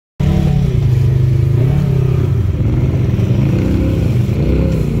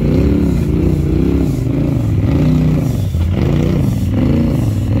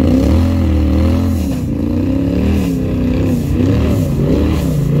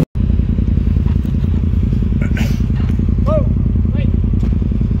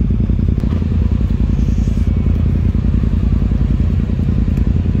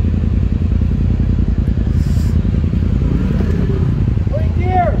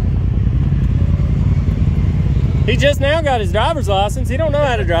He just now got his driver's license. He don't know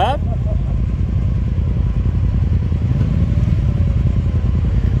how to drive.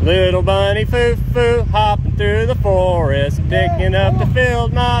 Little bunny foo-foo hopping through the forest, picking up the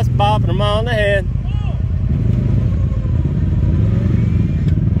field mice, bopping them on the head.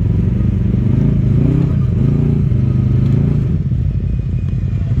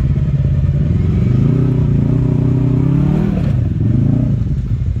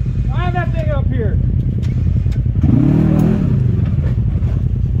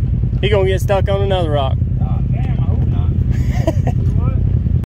 He gonna get stuck on another rock. Oh, damn, I hope not.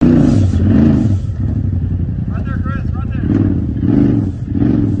 Right there, Chris, right there.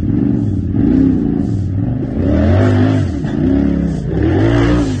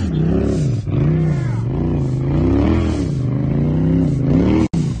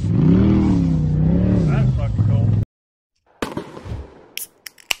 That's fucking cool.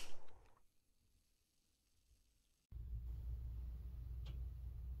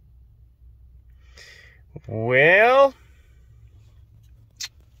 Well,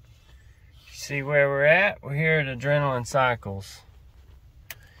 see where we're at? We're here at Adrenaline Cycles.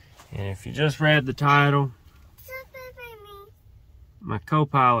 And if you just read the title, my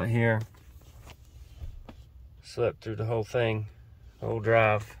co-pilot here slept through the whole thing, the whole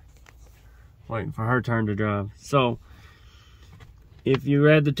drive, waiting for her turn to drive. So, if you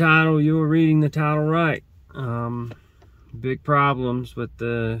read the title, you were reading the title right. Big problems with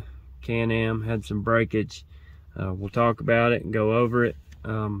the Can-Am, had some breakage. We'll talk about it and go over it.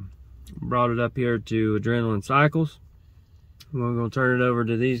 Brought it up here to Adrenaline Cycles. We're going to turn it over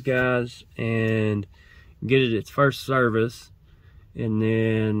to these guys and get it its first service, and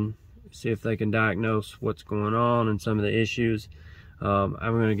then see if they can diagnose what's going on and some of the issues. I'm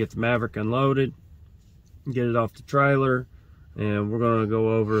going to get the Maverick unloaded, get it off the trailer, and we're going to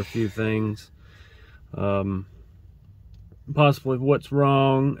go over a few things. Possibly what's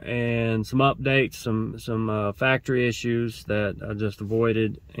wrong and some updates, some factory issues that I just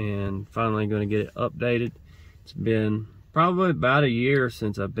avoided, and finally going to get it updated. It's been probably about a year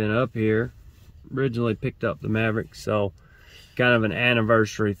since I've been up here. Originally picked up the Maverick, so kind of an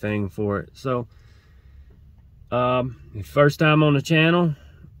anniversary thing for it. So first time on the channel,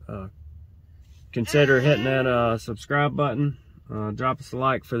 consider hitting that subscribe button. Drop us a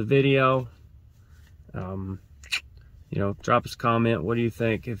like for the video. You know, drop us a comment. What do you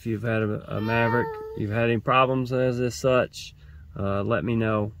think? If you've had a Maverick, you've had any problems as such, let me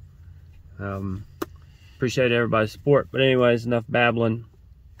know. Appreciate everybody's support. But anyways, enough babbling.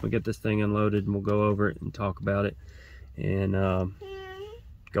 We'll get this thing unloaded and we'll go over it and talk about it and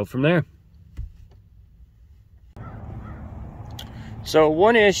go from there. So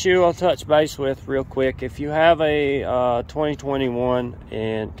one issue I'll touch base with real quick. If you have a 2021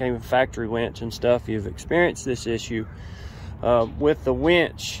 and came with factory winch and stuff, you've experienced this issue with the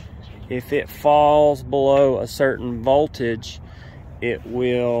winch. If it falls below a certain voltage, it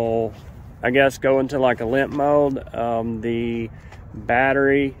will, I guess, go into like a limp mode. The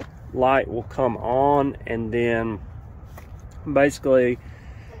battery light will come on, and then basically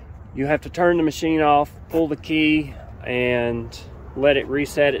you have to turn the machine off, pull the key, and let it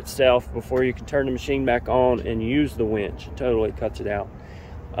reset itself before you can turn the machine back on and use the winch. It totally cuts it out.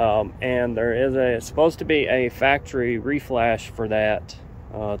 And there is it's supposed to be a factory reflash for that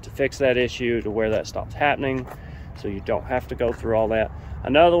to fix that issue to where that stops happening, so you don't have to go through all that.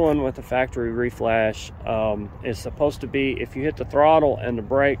 Another one with the factory reflash is supposed to be if you hit the throttle and the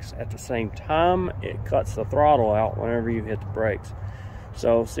brakes at the same time, it cuts the throttle out whenever you hit the brakes.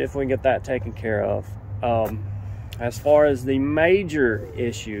 So see if we can get that taken care of. As far as the major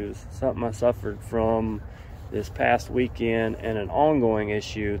issues, something I suffered from this past weekend and an ongoing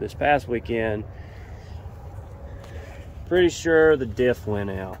issue this past weekend, pretty sure the diff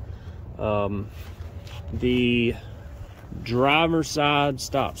went out. The driver's side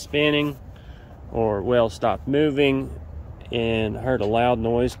stopped spinning, or well, stopped moving, and heard a loud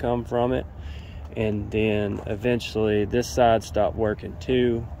noise come from it. And then eventually this side stopped working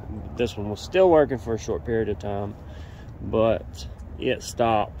too. This one was still working for a short period of time, but it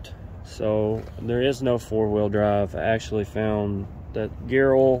stopped. So there is no four-wheel drive. I actually found that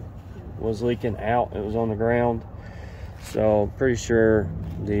gear oil was leaking out. It was on the ground. So pretty sure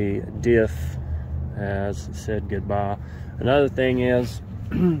the diff has said goodbye. Another thing is,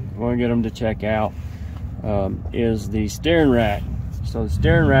 we'll get them to check out, is the steering rack. So the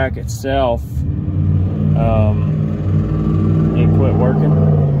steering rack itself, it quit working.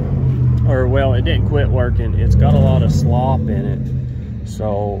 Or well, it didn't quit working. It's got a lot of slop in it.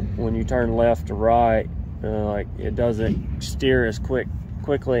 So when you turn left to right, like, it doesn't steer as quick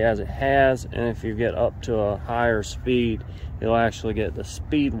quickly as it has, and if you get up to a higher speed, you'll actually get the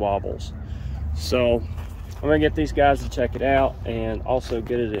speed wobbles. So I'm gonna get these guys to check it out and also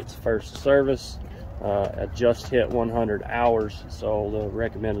get it its first service. I just hit 100 hours, so the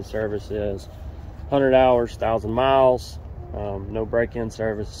recommended service is 100 hours, 1,000 miles, no break-in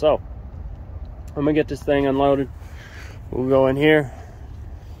service. So I'm gonna get this thing unloaded. We'll go in here,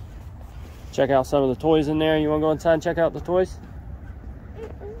 check out some of the toys in there. You wanna go inside and check out the toys?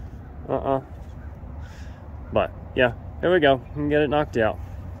 But yeah, here we go. We can get it knocked out.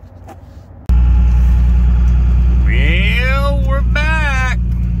 Well, we're back.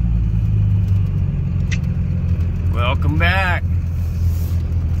 Welcome back.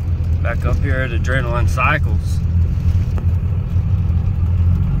 Back up here at Adrenaline Cycles.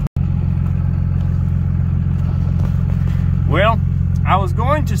 Well, I was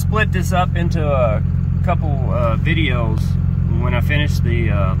going to split this up into a couple videos when I finished the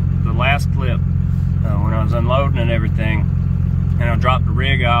last clip, when I was unloading and everything, and I dropped the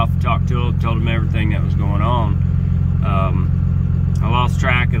rig off, talked to him, told him everything that was going on. I lost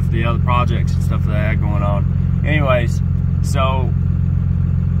track of the other projects and stuff that I had going on. Anyways, so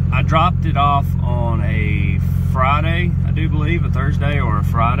I dropped it off on a Friday, I do believe, a Thursday or a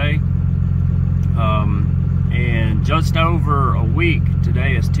Friday. And just over a week,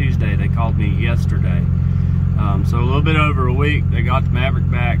 today is Tuesday, they called me yesterday. So a little bit over a week, they got the Maverick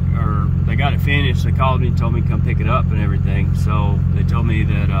back, or they got it finished. They called me and told me to come pick it up and everything. So they told me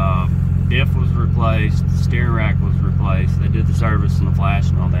that diff was replaced, the steering rack was replaced, they did the service and the flash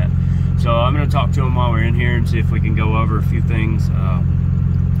and all that. So I'm going to talk to them while we're in here and see if we can go over a few things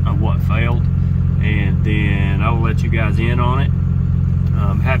on what failed, and then I will let you guys in on it.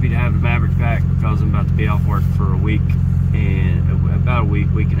 I'm happy to have the Maverick back because I'm about to be off work for a week, and about a week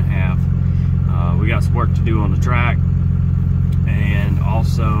and a half. We got some work to do on the track, and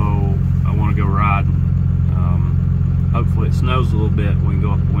also I want to go riding. Hopefully it snows a little bit. We can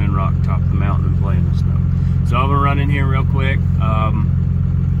go up the Wind Rock, top of the mountain, and play in the snow. So I'm gonna run in here real quick.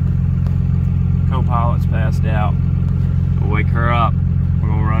 Co-pilot's passed out. We'll wake her up. We're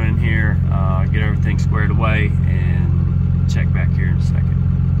gonna run in here, get everything squared away, and check back here in a second.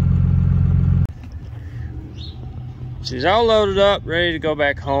 She's all loaded up, ready to go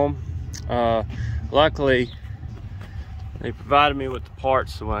back home. Luckily, they provided me with the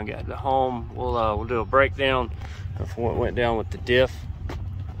parts, so when I get to home, we'll do a breakdown of what went down with the diff.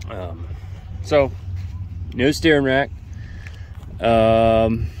 So, new steering rack,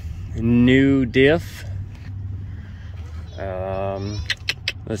 new diff.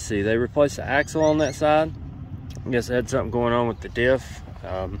 Let's see, they replaced the axle on that side. I guess they had something going on with the diff.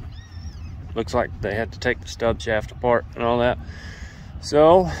 Looks like they had to take the stub shaft apart and all that.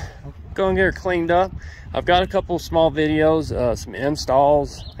 So, go and get her cleaned up. I've got a couple small videos, some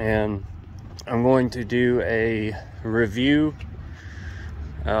installs, and I'm going to do a review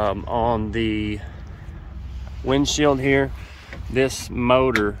on the windshield here. This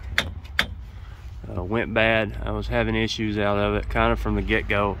motor went bad. I was having issues out of it kind of from the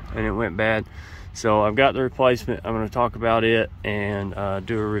get-go, and it went bad. So I've got the replacement. I'm going to talk about it and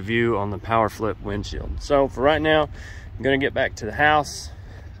do a review on the power flip windshield. So for right now, I'm going to get back to the house.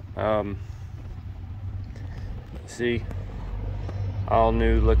 See, all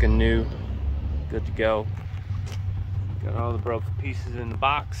new, looking new, good to go. Got all the broken pieces in the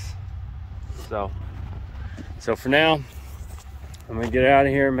box. So for now, I'm gonna get out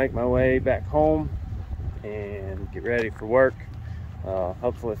of here and make my way back home and get ready for work.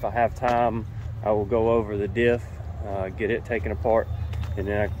 Hopefully, if I have time, I will go over the diff, get it taken apart, and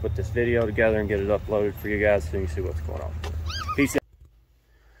then I can put this video together and get it uploaded for you guys so you can see what's going on. Peace out.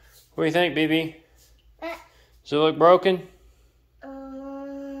 What do you think, BB? Does it look broken?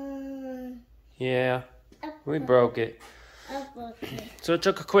 Yeah, we broke it. So it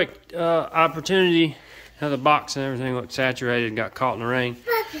took a quick opportunity. How the box and everything looked saturated and got caught in the rain.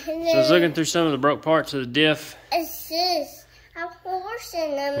 So I was looking through some of the broke parts of the diff. And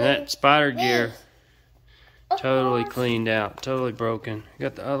that spider gear totally cleaned out, totally broken.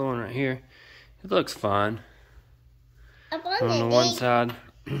 Got the other one right here. It looks fine. On the one side,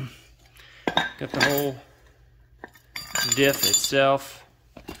 got the whole diff itself,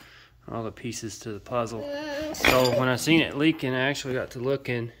 all the pieces to the puzzle. So when I seen it leaking, I actually got to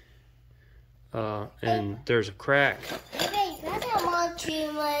looking, and there's a crack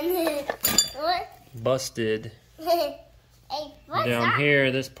busted down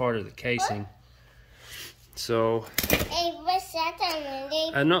here, this part of the casing. So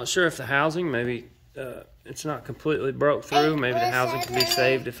I'm not sure if the housing, maybe it's not completely broke through. Maybe the housing can be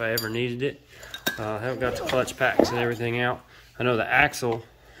saved if I ever needed it. I haven't got the clutch packs and everything out. I know the axle,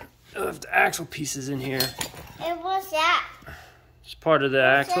 the axle piece is in here. And what's that? It's part of the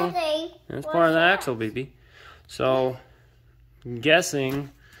axle. It's part of the axle, BB. So, I'm guessing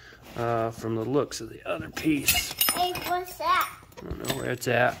from the looks of the other piece. Hey, what's that? I don't know where it's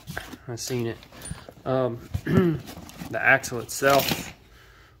at. I've seen it. The axle itself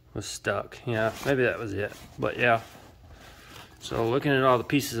was stuck. Yeah, maybe that was it. But yeah. So looking at all the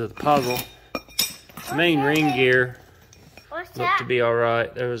pieces of the puzzle, the main ring gear looked to be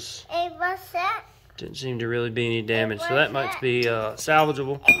alright. There was didn't seem to really be any damage. So that might be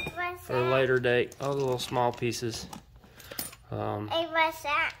salvageable for a later date. All the little small pieces.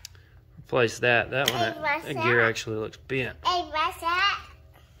 Replace that. That one, that gear actually looks bent.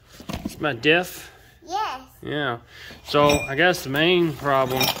 It's my diff. Yes. Yeah. So I guess the main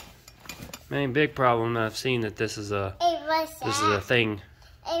big problem that I've seen that this is a thing.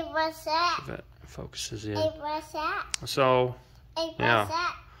 If it focuses in. So yeah,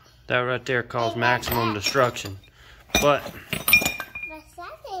 that right there caused maximum destruction. But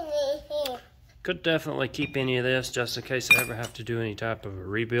could definitely keep any of this just in case I ever have to do any type of a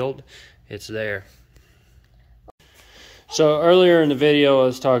rebuild. It's there. So earlier in the video I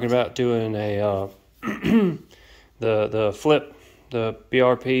was talking about doing a the flip, the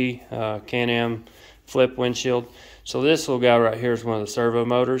BRP Can-Am flip windshield. So this little guy right here is one of the servo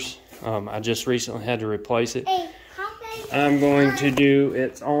motors. I just recently had to replace it. I'm going to do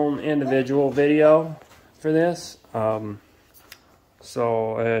its own individual video for this.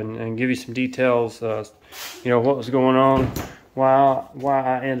 So and give you some details, you know, what was going on, why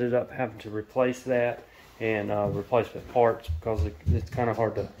I ended up having to replace that, and replacement parts, because it's kind of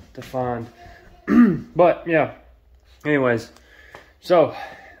hard to find. But yeah, anyways, so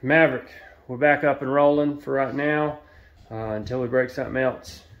Maverick, we're back up and rolling for right now until we break something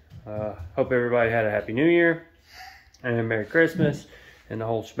else. Hope everybody had a Happy New Year and Merry Christmas and the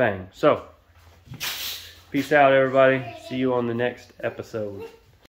whole shebang. So peace out, everybody. See you on the next episode.